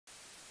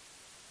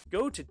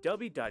Go to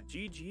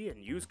w.gg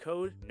and use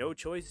code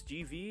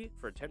NOCHOICEGV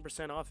for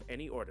 10% off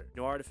any order.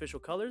 No artificial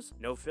colors,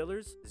 no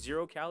fillers,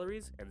 0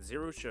 calories, and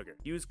 0 sugar.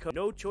 Use code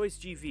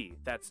NOCHOICEGV,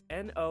 that's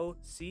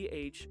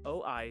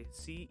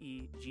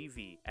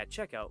NOCHOICEGV, at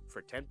checkout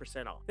for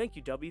 10% off. Thank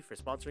you, W, for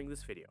sponsoring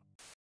this video.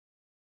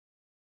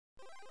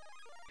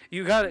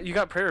 You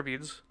got prayer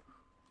beads.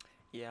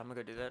 Yeah, I'm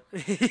gonna go do that.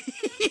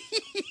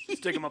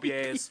 Stick them up your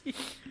ass.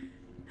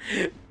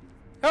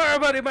 Hello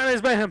everybody, my name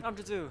is Mayhem. I'm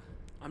Tatoo.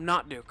 I'm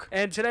not Duke.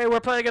 And today we're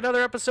playing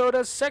another episode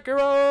of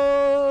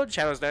Sekiro.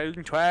 Shadow's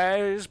dying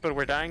twice, but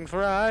we're dying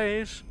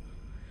thrice.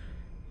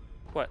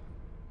 What?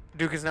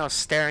 Duke is now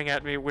staring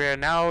at me. We're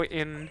now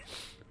in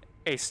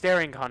a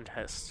staring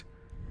contest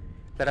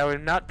that I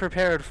was not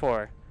prepared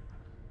for.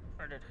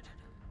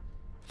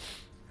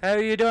 How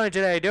are you doing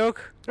today,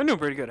 Duke? I'm doing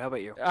pretty good. How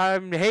about you?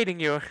 I'm hating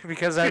you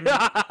because I'm...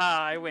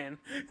 I win.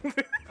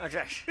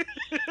 Okay.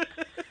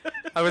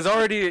 I was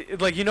already,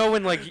 like, you know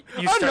when, like, you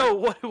I start... don't know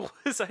what it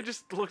was. I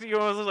just looked at you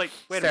and I was like,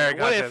 wait a minute,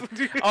 what if...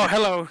 Oh,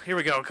 hello. Here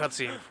we go.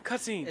 Cutscene.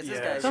 Cutscene. It's this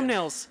guy.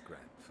 Thumbnails.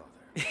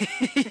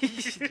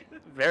 Grandfather.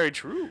 Very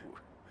true.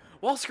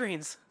 Wall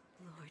screens.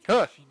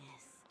 Huh.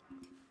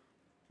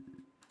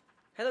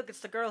 Hey, look,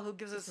 it's the girl who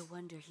gives us. It's a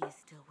wonder he is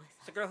still with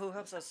It's the girl who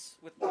helps us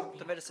with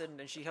the medicine,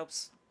 and she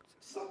helps.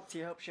 She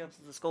helps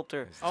the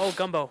sculptor. Oh,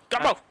 Gumbo.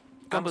 Gumbo!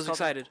 Gumbo's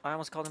excited. I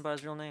almost called him by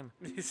his real name.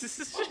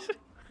 His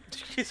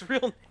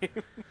real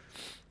name.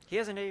 He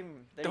has a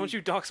name. Don't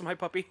you dox my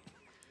puppy?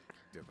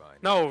 Divine.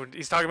 No,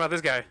 he's talking about this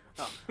guy.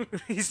 Oh.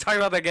 He's talking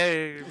about that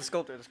guy. The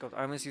sculptor. The sculptor.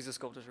 I almost use the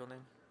sculptor's real name.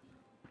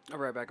 I'll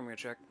be right back. I'm gonna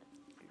check.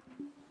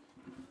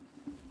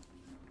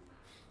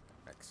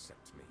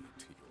 Accept me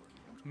to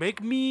your...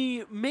 Make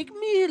me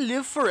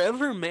live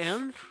forever,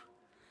 man.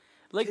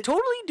 Like,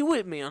 totally do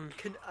it, man.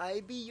 Can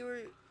I be your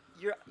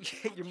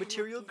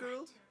material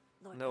girl?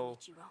 Lord No.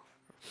 Genichiro.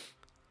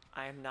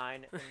 I am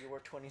 9 and you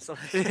are 20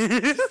 something. Your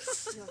victory that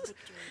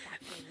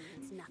way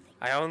means nothing.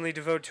 I only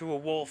devote to a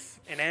wolf,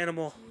 an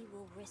animal. He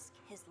will risk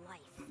his life.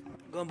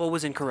 Gumbo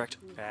was incorrect.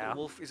 Yeah.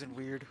 Wolf isn't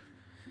weird.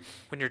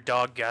 When your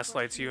dog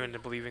gaslights you into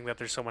believing that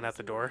there's someone at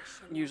the door.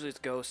 Usually it's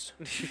ghost.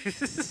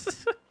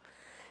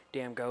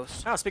 Damn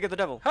ghost. Ah, speak of the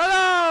devil.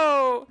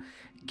 Hello!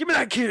 Give me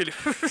that kid!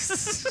 I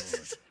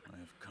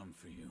have come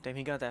for you. Damn,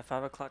 he got that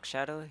 5 o'clock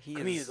shadow. He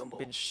Come here, has Gumbo.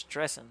 been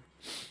stressing.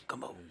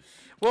 Gumbo.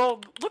 Well,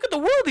 look at the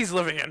world he's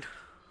living in.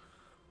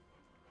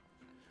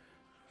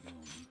 You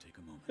only take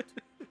a moment.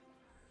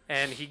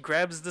 And he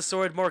grabs the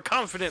sword more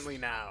confidently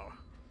now.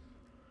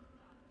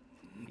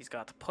 He's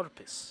got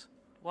purpose.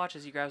 Watch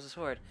as he grabs the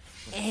sword.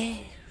 For as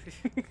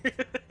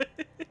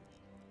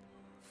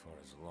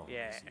long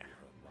Yeah. as you are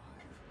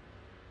alive,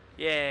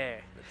 Yeah.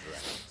 the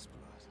dragon's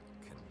blood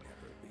can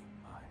never be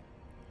mine.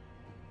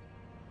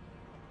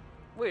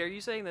 Wait, are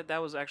you saying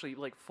that was actually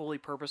like fully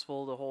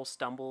purposeful? The whole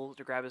stumble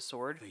to grab his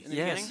sword in the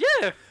Yes. beginning?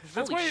 Yeah!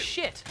 That's Holy why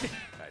shit!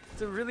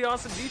 it's a really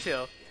awesome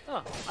detail.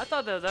 Oh, I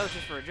thought that was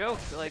just for a joke.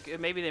 Like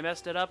maybe they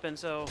messed it up, and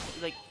so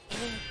like.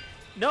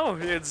 No,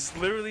 it's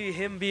literally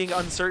him being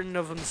uncertain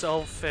of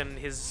himself and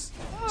his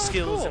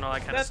skills cool. and all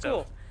that kind That's of stuff.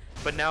 cool.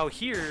 But now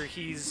here,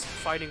 he's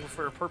fighting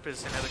for a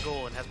purpose and has a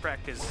goal and has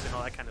practice and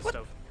all that kind of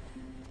stuff.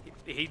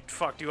 He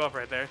fucked you up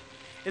right there.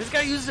 And this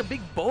guy uses a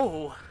big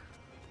bow.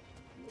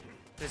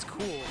 It's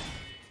cool.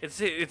 It's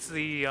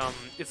the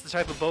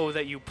type of bow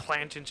that you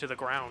plant into the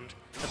ground.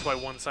 That's why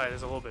one side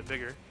is a little bit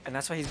bigger. And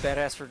that's why he's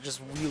badass for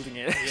just wielding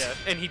it. Yeah,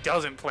 and he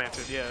doesn't plant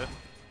it. Yeah.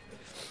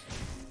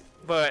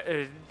 But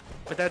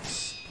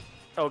that's.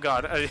 Oh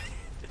god,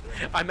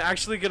 I'm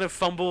actually gonna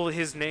fumble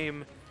his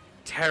name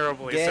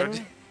terribly. So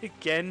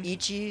Gen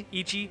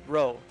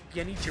Ichiro.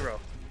 Genichiro.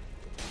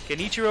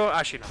 Genichiro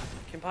Ashina.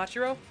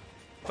 Kenpachiro?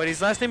 But his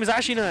last name is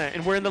Ashina,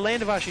 and we're in the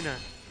land of Ashina.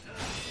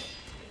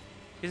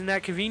 Isn't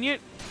that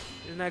convenient?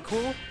 Isn't that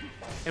cool?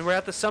 And we're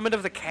at the summit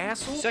of the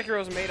castle?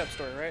 Sekiro's a made-up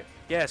story, right?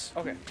 Yes.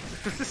 Okay.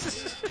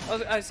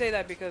 I say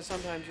that because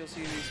sometimes you'll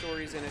see these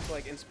stories and it's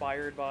like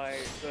inspired by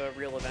the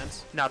real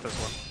events. Not this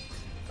one.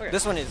 Okay.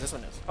 This one is.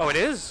 Oh, it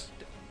is?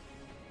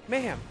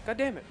 Mayhem. God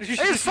damn it.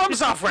 It's from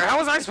software. How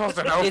was I supposed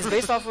to know? It's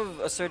based off of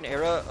a certain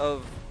era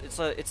of. It's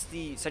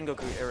the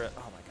Sengoku era.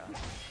 Oh my god.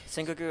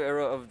 Sengoku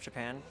era of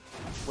Japan,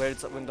 where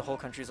it's when the whole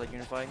country is like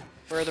unifying.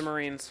 Where are the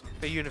Marines?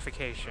 The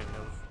unification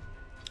of...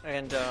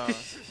 And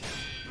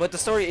but the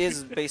story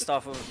is based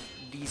off of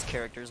these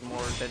characters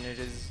more than it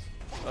is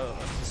the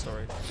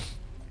story.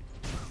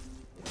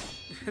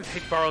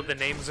 They borrowed the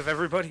names of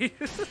everybody.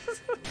 I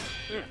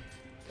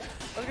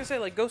was gonna say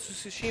like Ghost of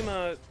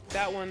Tsushima.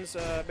 That one's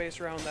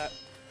based around that.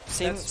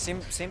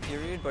 Same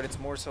period, but it's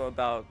more so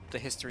about the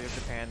history of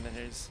Japan than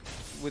it is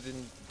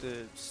within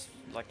the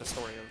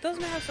story of.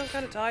 Doesn't it have some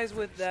kind of ties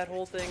with that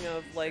whole thing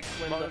of like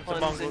when the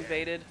Huns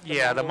invaded?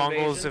 Yeah, the Mongol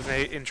Mongols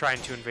invasion? in trying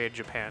to invade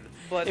Japan.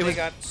 But it they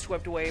got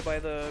swept away by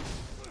the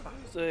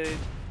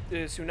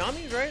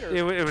tsunamis, right? Or?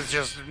 It was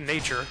just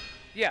nature.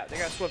 Yeah, they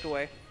got swept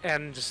away.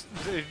 And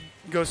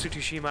Ghost of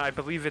Tsushima, I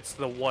believe it's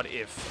the what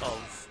if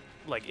of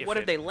like if What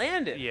if it- they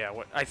landed? Yeah,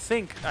 what I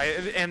think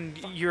and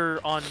you're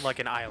on like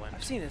an island.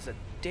 I've seen it's a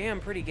damn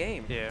pretty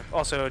game. Yeah.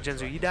 Also,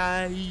 Jinzu, you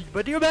died,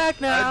 but you're back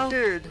now.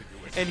 Dude.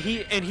 And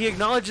he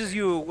acknowledges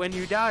you when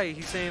you die.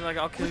 He's saying like,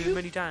 I'll kill you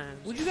many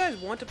times. Would you guys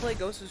want to play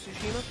Ghost of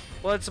Tsushima?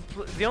 Well,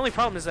 the only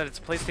problem is that it's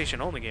a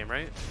PlayStation only game,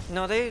 right?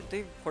 No, they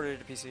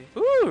ported it to PC.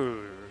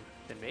 Ooh.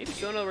 Then maybe.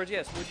 So in other words,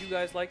 yes. Would you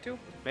guys like to?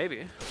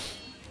 Maybe.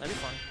 That'd be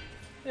fun.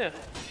 Yeah.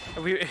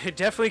 We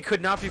definitely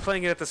could not be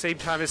playing it at the same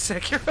time as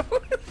Sekiro.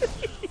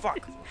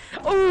 Fuck.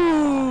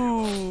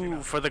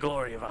 Ooh, for the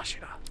glory of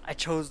Ashina. I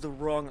chose the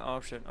wrong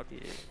option.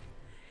 Okay.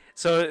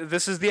 So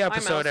this is the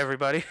episode, Mouse.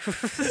 everybody. I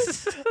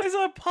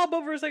saw it pop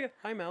up for a second.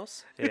 Hi,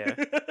 mouse. Yeah.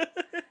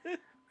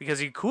 Because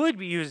he could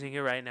be using it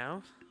right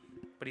now,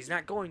 but he's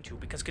not going to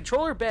because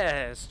controller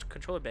best.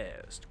 Controller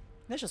best.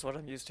 That's just what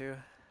I'm used to.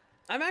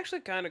 I'm actually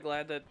kind of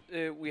glad that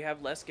we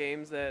have less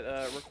games that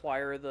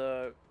require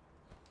the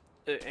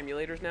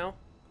emulators now.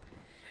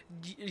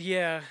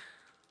 Yeah.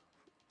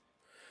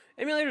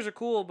 Emulators are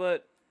cool,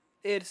 but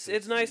it's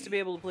nice to be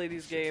able to play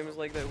these games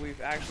like that we've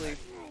actually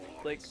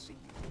like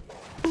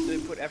they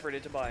put effort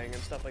into buying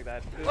and stuff like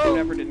that. Put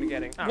effort into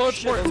getting. Well,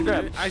 it's more. that's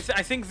good. I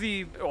think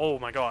the. Oh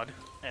my god.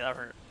 Hey, that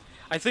hurt.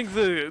 I think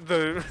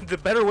the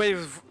better way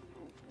of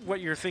what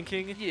you're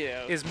thinking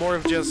Yeah. is more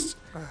of just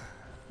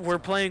we're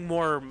playing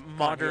more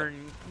modern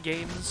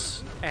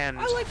games and.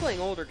 I like playing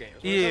older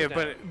games. when it Yeah, comes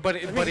down. but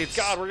I mean, it's.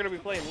 God, we're gonna be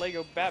playing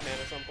Lego Batman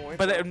at some point.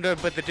 But so- no,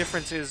 but the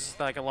difference is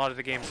like a lot of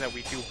the games that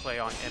we do play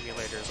on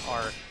emulators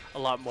are a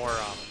lot more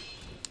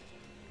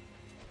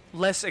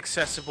less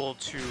accessible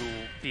to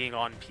being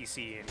on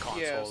PC and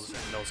consoles and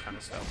those kind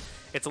of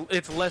stuff.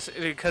 It's less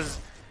because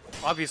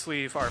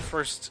obviously if our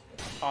first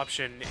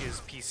option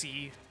is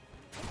PC,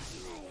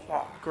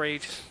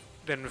 great.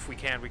 Then if we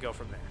can, we go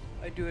from there.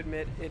 I do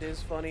admit it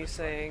is funny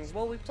saying,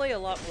 well, we play a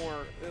lot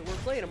more. We're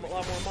playing a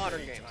lot more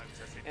modern games,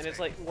 and it's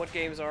like, what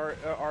games are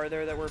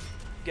there that we're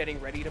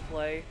getting ready to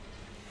play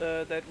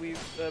that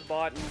we've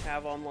bought and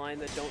have online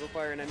that don't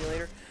require an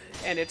emulator?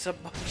 And it's a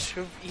bunch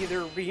of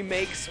either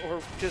remakes or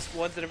just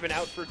ones that have been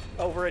out for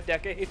over a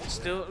decade.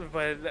 Still,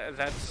 but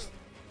that's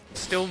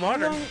still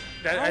modern.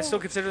 I still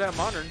consider that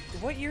modern.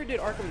 What year did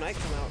Arkham Knight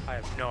come out? I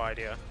have no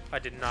idea. I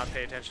did not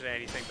pay attention to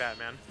anything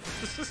Batman.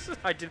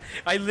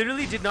 I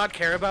literally did not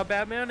care about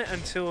Batman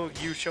until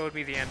you showed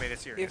me the animated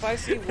series. If I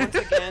see once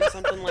again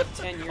something like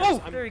 10 years,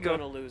 Oh, I'm there you go.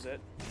 gonna lose it.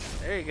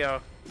 There you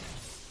go.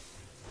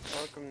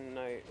 Arkham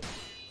Knight.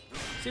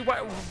 See,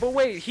 why? But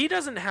wait, he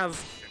doesn't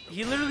have.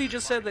 He literally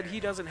just said that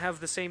he doesn't have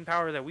the same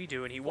power that we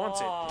do, and he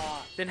wants it.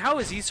 Then how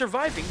is he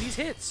surviving these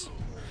hits?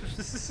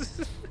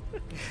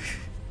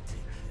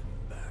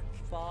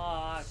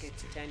 Fuck,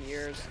 it's 10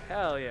 years.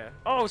 Hell yeah!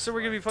 Oh, so we're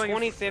gonna be playing.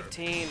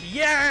 2015.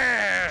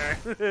 Yeah!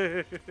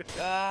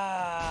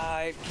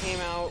 It came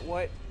out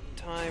what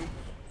time?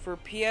 For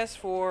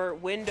PS4,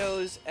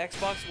 Windows,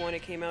 Xbox One,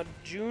 it came out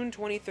June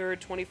 23rd,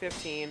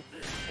 2015,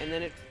 and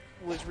then it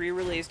was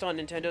re-released on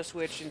Nintendo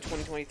Switch in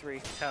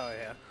 2023. Hell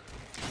yeah!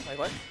 Like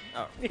what?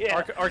 Oh.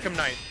 Yeah. Arkham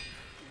Knight.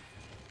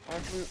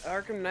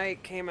 Arkham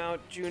Knight came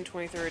out June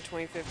 23rd,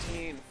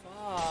 2015.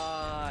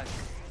 Fuck.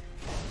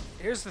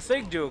 Here's the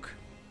thing, Duke.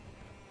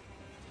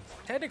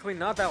 Technically,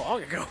 not that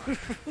long ago.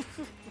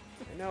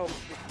 I know.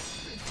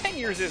 10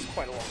 years is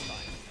quite a long time.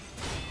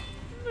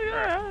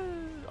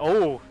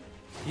 Oh,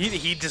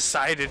 he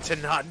decided to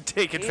not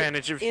take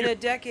advantage of In you. a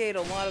decade,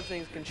 a lot of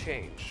things can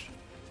change.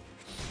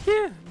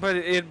 Yeah, but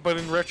in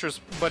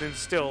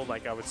still,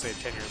 like I would say,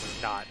 10 years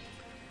is not.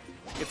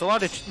 It's a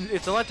lot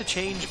to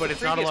change, but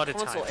it's not a lot of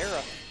time. Console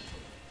era.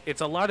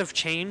 It's a lot of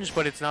change,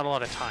 but it's not a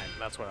lot of time.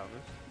 That's what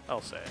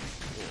I'll say.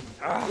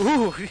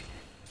 Ooh,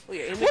 Well,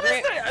 yeah, in the what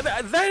is grand-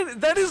 that?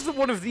 That is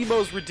one of the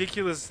most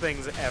ridiculous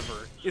things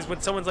ever. Is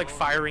when someone's like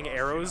firing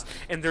arrows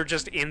and they're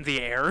just in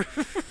the air.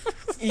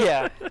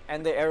 Yeah,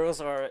 and the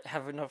arrows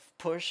have enough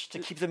push to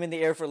keep them in the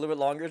air for a little bit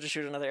longer to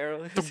shoot another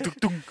arrow.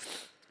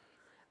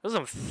 Those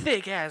are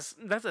thick ass.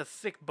 That's a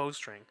thick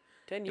bowstring.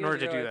 10 in years order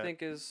to ago, do I that.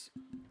 think is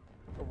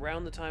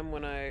around the time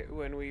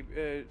when we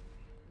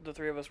the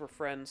three of us were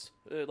friends,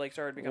 like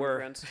started becoming Were.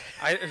 friends.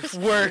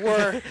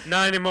 Were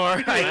not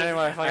anymore.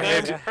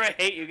 I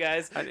hate you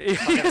guys.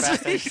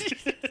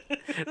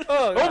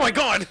 Oh my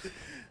god!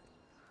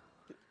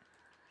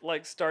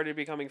 Like started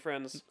becoming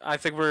friends. I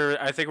think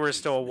we're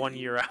still 1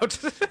 year out.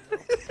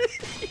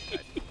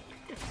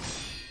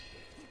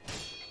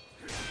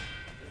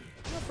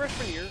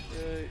 Freshman year.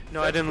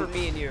 No, I that's didn't- For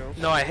me and you.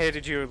 No, I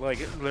hated you like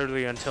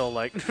literally until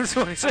like.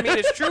 I mean,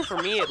 it's true for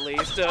me at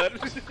least.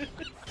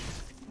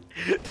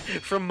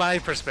 From my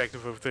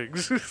perspective of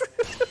things.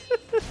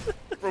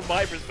 From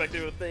my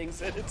perspective of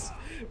things, and it's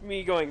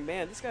me going,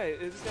 man, this guy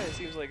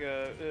seems like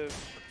a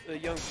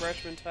young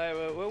freshman type.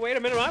 Wait a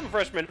minute, I'm a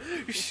freshman.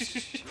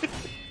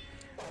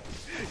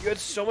 You had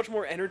so much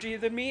more energy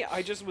than me.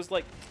 I just was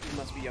like, you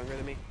must be younger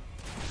than me.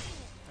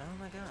 Oh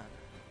my god.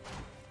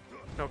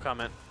 No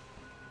comment.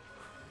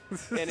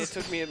 And it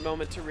took me a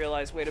moment to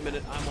realize, wait a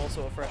minute, I'm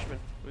also a freshman.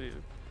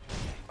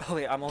 Oh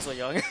wait, I'm also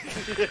young.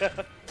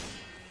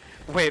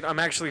 Wait, I'm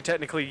actually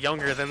technically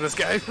younger than this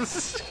guy.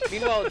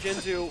 Meanwhile,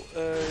 Jinzu,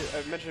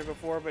 I've mentioned it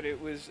before, but it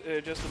was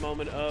just a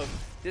moment of,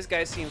 this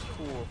guy seems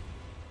cool.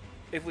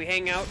 If we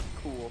hang out,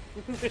 cool.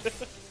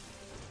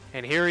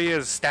 And here he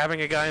is,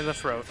 stabbing a guy in the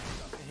throat.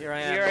 Here I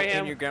am, Here I in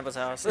am. your grandpa's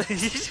house.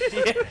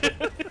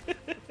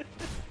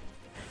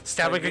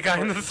 Stabbing a guy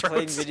in the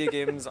Playing throat. video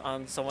games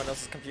on someone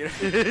else's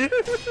computer.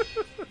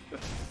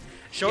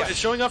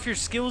 Showing off your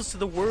skills to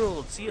the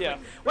world. See it Yeah. like,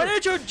 why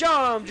didn't you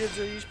jump? You're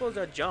supposed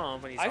to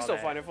jump when you saw I still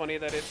that. find it funny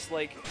that it's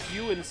like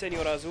you and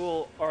Senor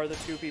Azul are the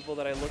two people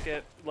that I look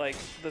at like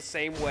the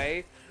same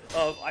way.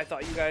 Of I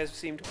thought you guys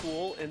seemed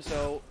cool, and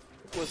so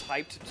was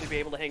hyped to be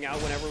able to hang out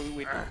whenever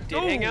we did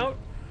hang out.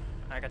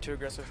 I got too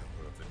aggressive.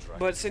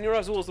 But Senor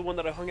Azul is the one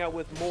that I hung out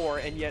with more,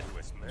 and yet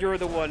you're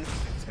the one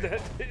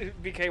that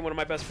became one of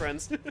my best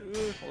friends.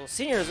 Well,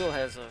 Senior Azul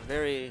has a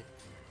very,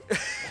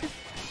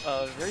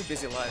 very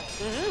busy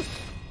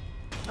life.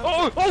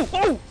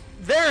 Oh!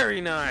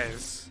 Very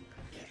nice.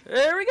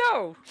 There we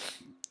go.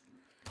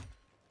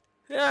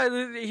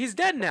 Yeah, he's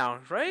dead now,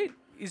 right?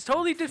 He's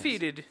totally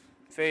defeated.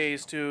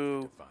 Phase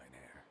 2.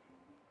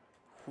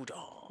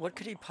 What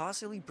could he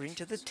possibly bring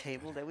to the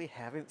table that we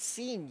haven't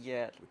seen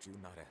yet?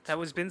 That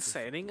was been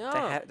setting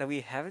up. That we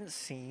haven't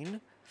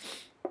seen?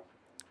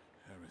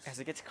 As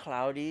it gets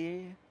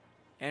cloudy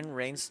and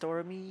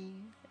rainstormy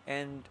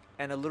and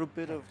a little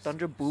bit of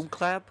thunder boom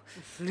clap.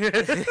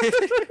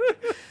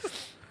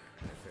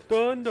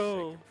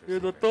 Thunder, hear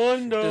the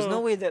thunder. There's no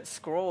way that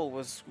scroll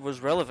was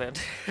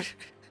relevant.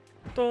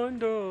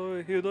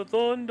 Thunder, hear the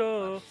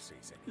thunder.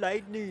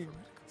 Lightning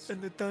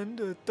and the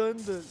thunder.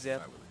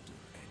 Zap.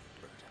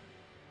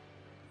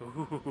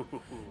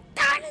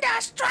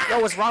 Thunderstruck! Yo,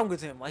 what's wrong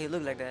with him? Why he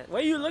look like that? Why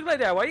you look like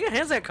that? Why your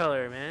hands that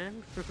color,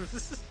 man?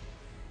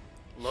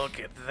 Look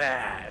at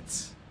that.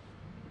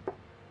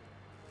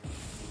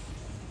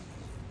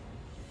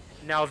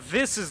 Now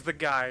this is the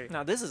guy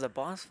Now this is a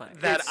boss fight.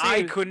 that It I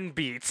seems- couldn't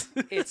beat.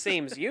 It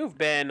seems you've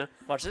been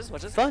Watch this.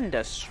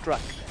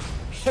 thunderstruck.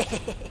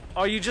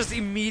 Oh, you just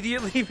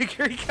immediately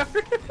McCurry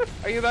covered?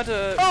 Are you about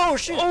to? Oh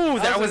shit! Oh,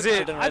 that was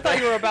it. I thought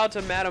you were about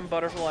to Madam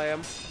Butterfly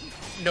him.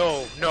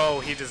 No,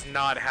 he does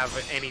not have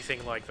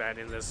anything like that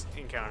in this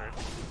encounter.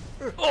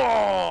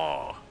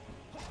 Oh!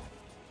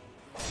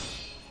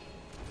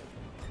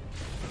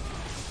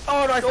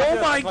 Oh no!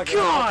 Oh my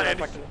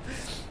god!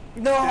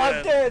 No,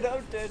 I'm dead.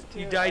 I'm dead.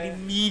 He too. died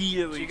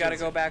immediately. So you got to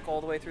go back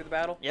all the way through the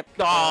battle. Yep.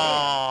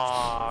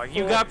 Oh,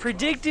 you got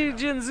predicted,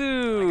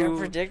 Jinzu. I got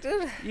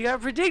predicted. You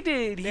got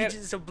predicted. He They had-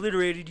 just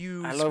obliterated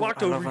you. I love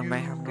Swapped over a you.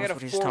 man They knows had a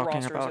what he's 4 talking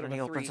roster about instead and he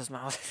of a opens 3. his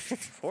mouth.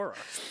 For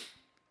us.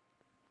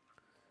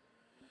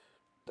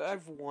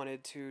 I've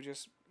wanted to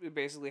just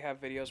basically have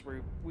videos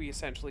where we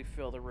essentially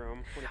fill the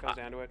room when it comes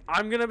down to it.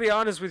 I'm gonna be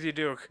honest with you,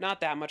 Duke.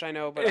 Not that much, I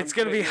know, but It's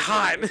gonna be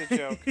hot. It's a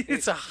joke.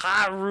 It's a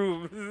hot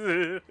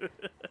room.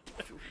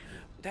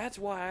 That's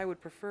why I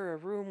would prefer a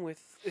room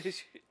with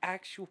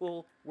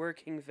actual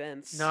working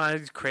vents. No,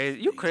 it's crazy.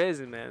 You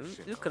crazy, man.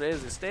 You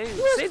crazy. Stay.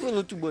 Say a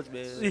little too much,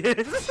 man.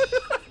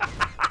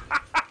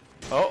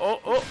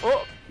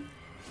 Oh.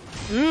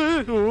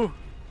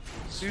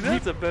 See,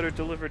 that's a better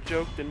delivered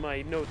joke than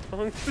my no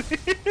tongue.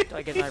 Do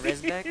I get my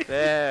res back?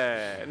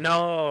 There.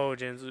 No,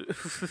 Jinzu.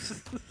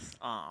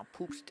 Aw,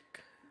 poop stick.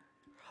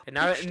 And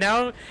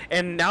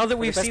now that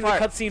we've best seen part.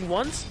 the cutscene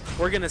once,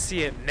 we're gonna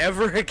see it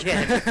never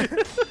again.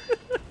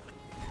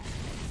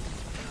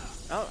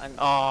 Oh, I'm.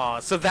 Oh,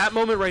 so that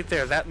moment right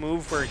there, that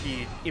move where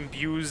he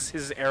imbues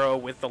his arrow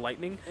with the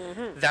lightning,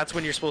 that's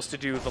when you're supposed to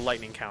do the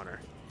lightning counter.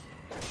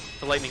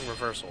 The lightning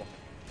reversal.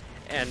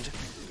 And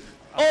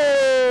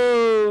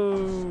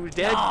oh,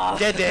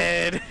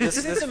 dead.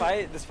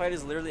 This fight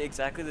is literally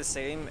exactly the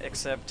same,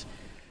 except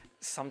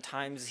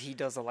sometimes he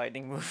does a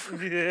lightning move.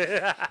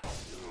 Yeah.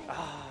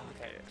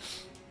 Okay.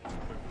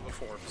 The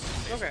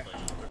forms. Okay.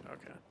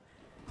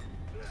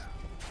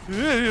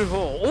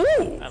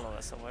 Oh! I love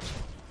that so much.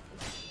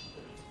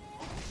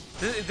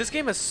 This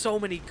game has so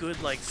many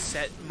good like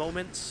set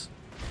moments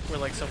where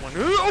like someone.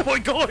 Oh my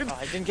god! Oh,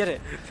 I didn't get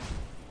it.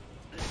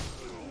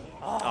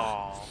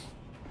 Oh.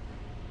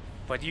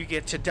 But you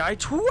get to die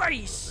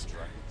twice.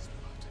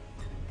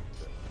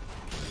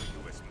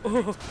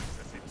 Oh.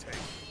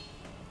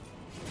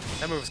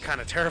 That move was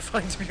kind of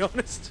terrifying, to be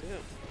honest. Yeah.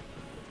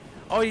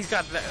 Oh, he's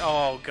got that.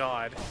 Oh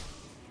god.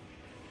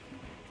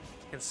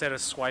 Instead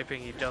of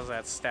swiping, he does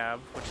that stab,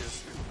 which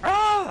is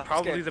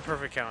probably scared. the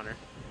perfect counter.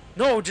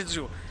 No,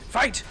 Jinzu,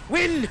 fight,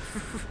 win.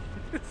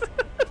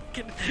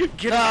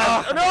 Get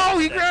out. No,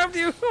 he grabbed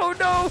you. Oh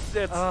no.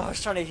 That's Oh, I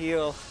was trying to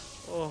heal.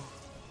 oh.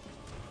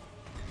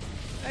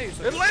 Hey,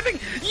 so And landing.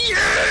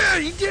 Yeah,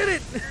 he did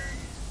it.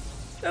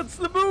 That's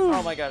the move.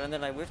 Oh my god, and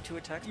then I whiffed 2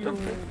 attacks.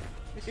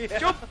 Perfect.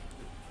 Jump.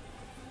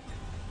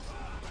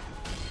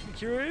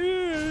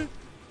 Yeah.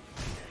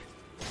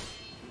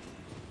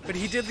 But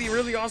he did the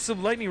really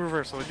awesome lightning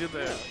reversal. He did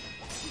that.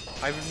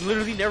 I've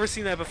literally never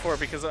seen that before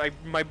because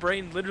my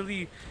brain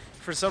literally,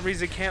 for some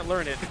reason, can't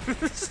learn it.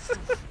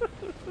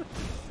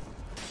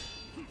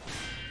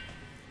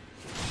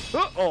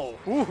 Oh,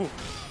 ooh.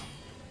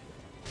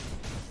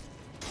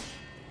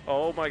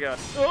 Oh my god.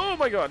 Oh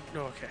my god.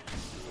 Okay.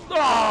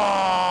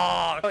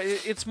 Oh!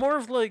 It's more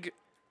of like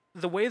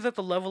the way that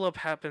the level up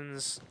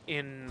happens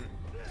in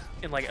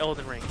like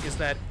Elden Ring is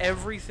that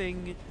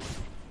everything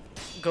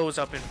goes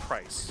up in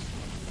price.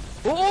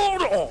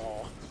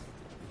 Oh!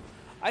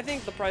 I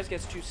think the price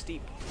gets too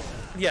steep.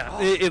 Yeah,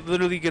 it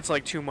literally gets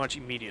like too much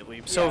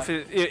immediately. So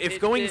Yeah. if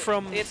going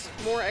from it's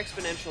more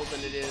exponential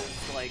than it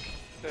is like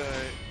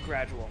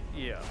gradual.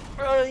 yeah.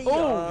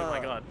 Oh my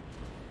god.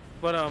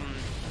 But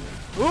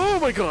oh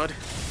my god.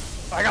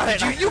 I got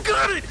it. You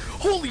got it.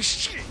 Holy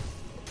shit.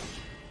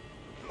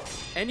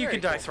 And you Very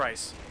can die cool.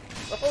 thrice.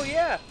 Oh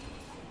yeah.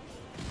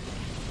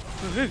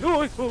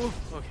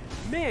 Okay.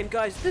 Man,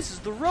 guys, this is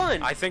the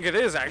run. I think it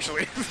is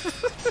actually.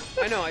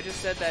 I know. I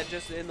just said that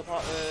just in the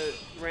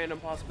random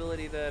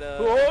possibility that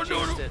Oh I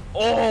changed it.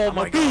 Oh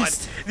my god.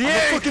 beast. Yeah,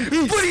 I'm a fucking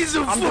beast. But he's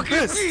a I'm the fucking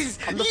best. beast.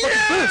 I'm the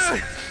Yeah!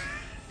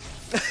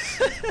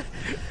 fucking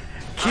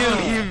Kill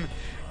him.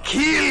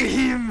 Kill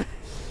him.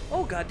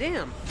 Oh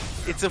goddamn.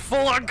 It's a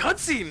full-on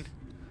cutscene.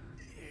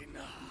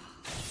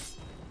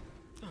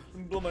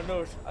 Blow my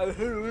nose.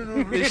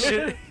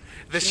 The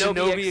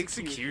Shinobi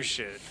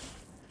execution.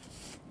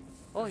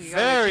 Oh, you got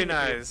Very an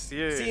achievement here. nice.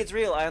 Yeah. See, it's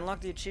real. I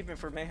unlocked the achievement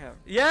for Mayhem.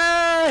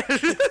 Yeah.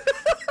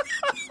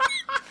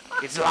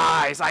 It's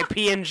lies. I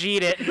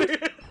PNG'd it.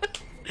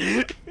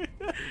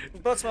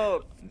 Blood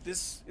smoke.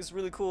 This is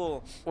really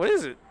cool. What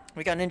is it?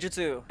 We got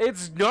ninjutsu.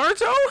 It's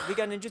Naruto. We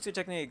got ninjutsu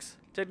techniques.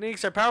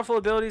 Techniques are powerful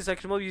abilities that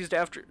can only be used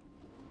after.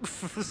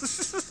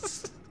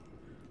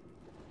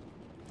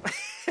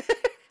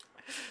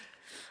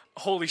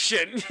 Holy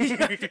shit!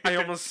 I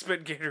almost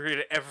spit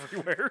Gatorade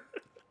everywhere.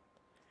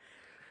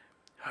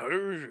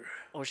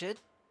 Oh shit.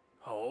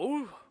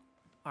 Oh,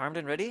 Armed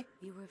and ready?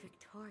 You were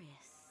victorious.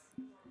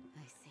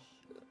 I see.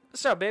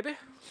 what's up, baby?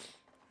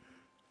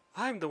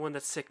 I'm the one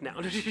that's sick now.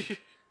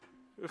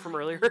 From I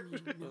earlier.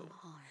 mean no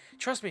harm.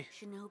 Trust me.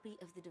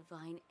 Shinobi of the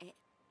divine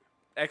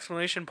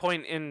Exclamation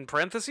point in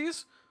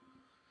parentheses.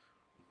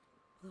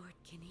 Lord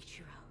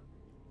Genichiro.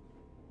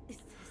 Is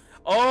this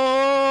Oh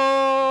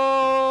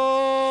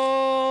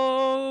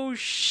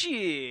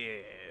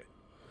shit!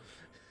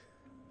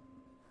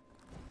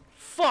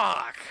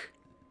 Fuck!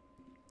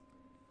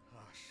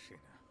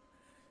 Ashina,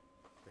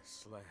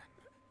 this land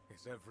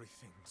is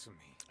everything to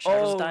me.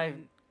 Shadows Oh. die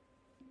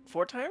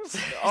 4 times?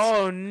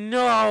 Oh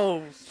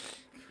no!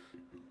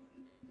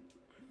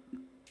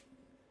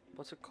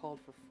 What's it called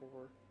for 4?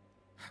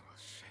 I will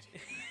shed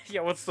it.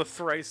 Yeah, what's the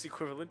thrice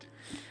equivalent?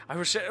 I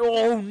was.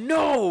 Oh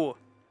no!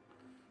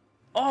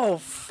 Oh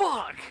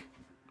fuck!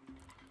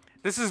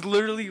 This is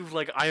literally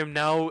like I am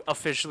now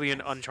officially in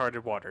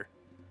uncharted water.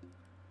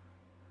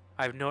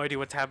 I have no idea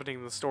what's happening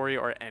in the story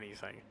or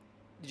anything.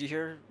 Did you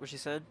hear what she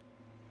said?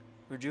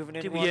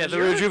 Rejuvenating Yeah, waters? the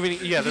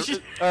rejuvenating. Yeah,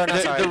 the, Oh, no,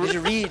 the- sorry. the-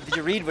 Did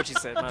you read what she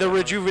said? the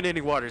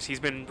rejuvenating waters. He's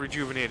been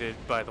rejuvenated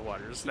by the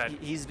waters. That.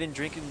 He's been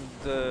drinking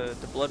the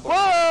bloodborne.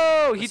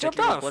 Whoa! the He jumped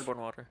Sekiro off. Bloodborne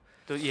water.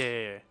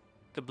 Yeah.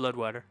 The blood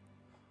water.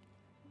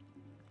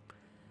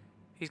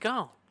 He's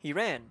gone. He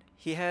ran.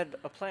 He had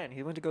a plan.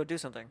 He went to go do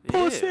something.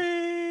 Pussy.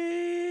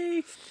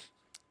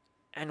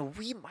 And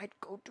we might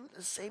go do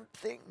the same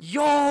thing.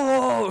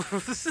 Yo!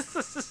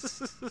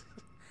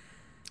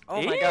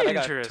 Oh my god, I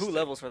got 2 Interesting.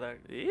 levels for that.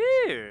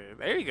 Yeah,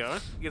 there you go.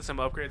 Get some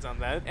upgrades on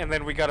that, and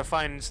then we gotta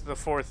find the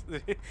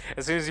 4th.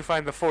 As soon as you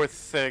find the 4th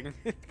thing,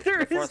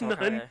 There The is fourth none.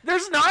 Hokage.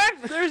 there's not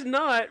There's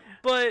not,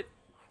 but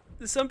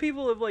some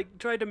people have like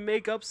tried to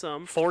make up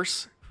some.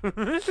 force.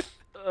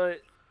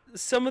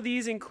 Some of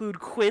these include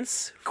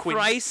quince, Quince.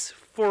 thrice,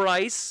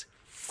 fourice,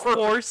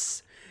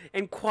 force,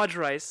 and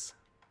quadrice,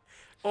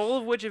 all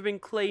of which have been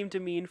claimed to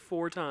mean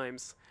 4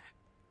 times.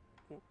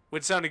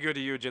 Which sounded good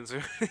to you,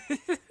 Jinsu.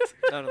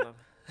 None of them.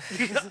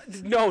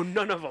 No,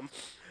 none of them.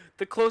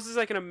 The closest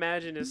I can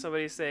imagine is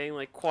somebody saying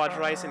like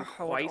quadrice and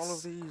I want all quice.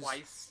 of these.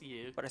 Twice,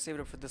 yeah. But I saved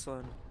it for this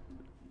one.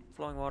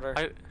 Flowing water.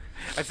 I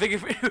think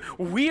if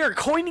we are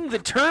coining the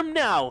term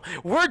now,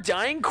 we're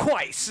dying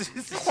twice.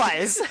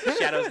 Twice.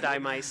 Shadows die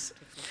mice.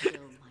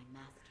 fulfill my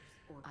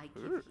master's order? I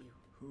give you.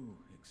 Who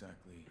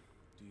exactly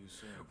do you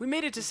serve? We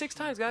made it to 6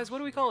 times, guys. What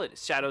do we call it?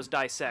 Shadows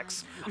die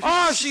sex.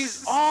 Oh,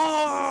 she's.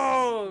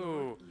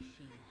 Oh! Ishin has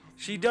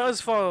She does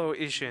follow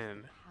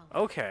Ishin.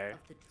 power Okay. of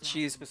the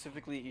She is dragon.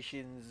 specifically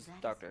Ishin's That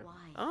is doctor. why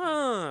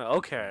Ah,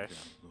 okay.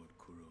 Lord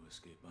Kuro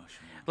escape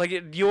Ashina? Like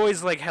you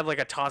always like had like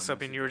a toss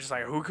up, and you were just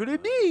like, who could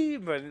it be?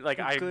 But like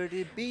I, Could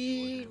it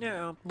be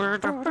now?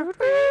 but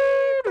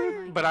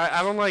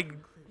I don't like,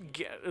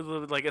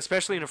 like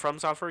especially in a From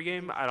Software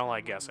game, I don't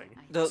like guessing.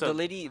 The So- the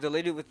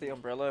lady with the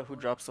umbrella who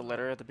drops the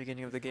letter at the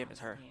beginning of the game is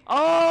her.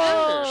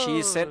 Oh, She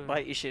is sent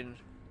by Ishin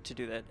to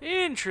do that.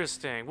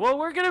 Interesting. Well,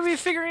 we're gonna be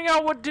figuring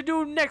out what to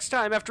do next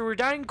time after we're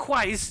dying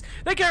twice.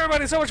 Thank you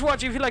everybody so much for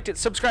watching. If you liked it,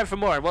 subscribe for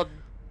more. Well,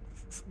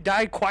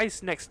 die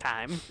twice next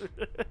time.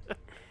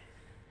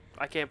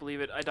 I can't believe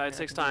it. I died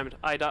 6 times.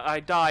 I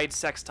died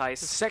sextice.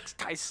 Sex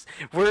dice.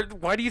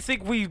 Why do you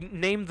think we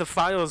named the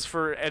files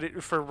for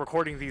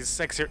recording these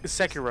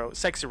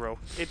Sekiro?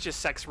 It's just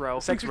sex row.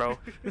 Sex row.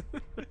 All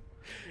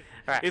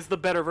right. It's the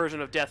better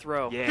version of death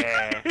row.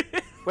 Yeah.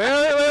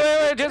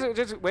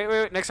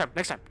 Wait. Next time.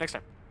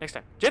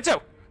 Jitsu!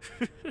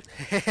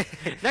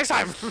 Next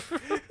time!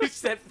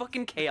 It's that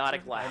fucking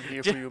chaotic laugh.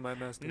 Here for you, my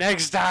master.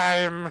 Next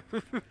time!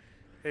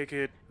 Hey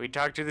kid. We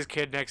talk to this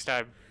kid next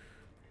time.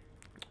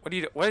 What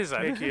is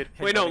that? Hey kid.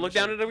 Wait, no, look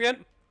down at him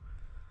again.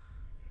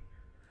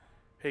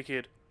 Hey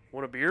kid.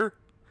 Want a beer?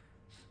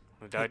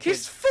 Hey,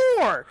 He's 4!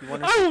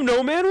 I don't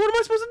know, man. What am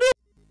I supposed to do?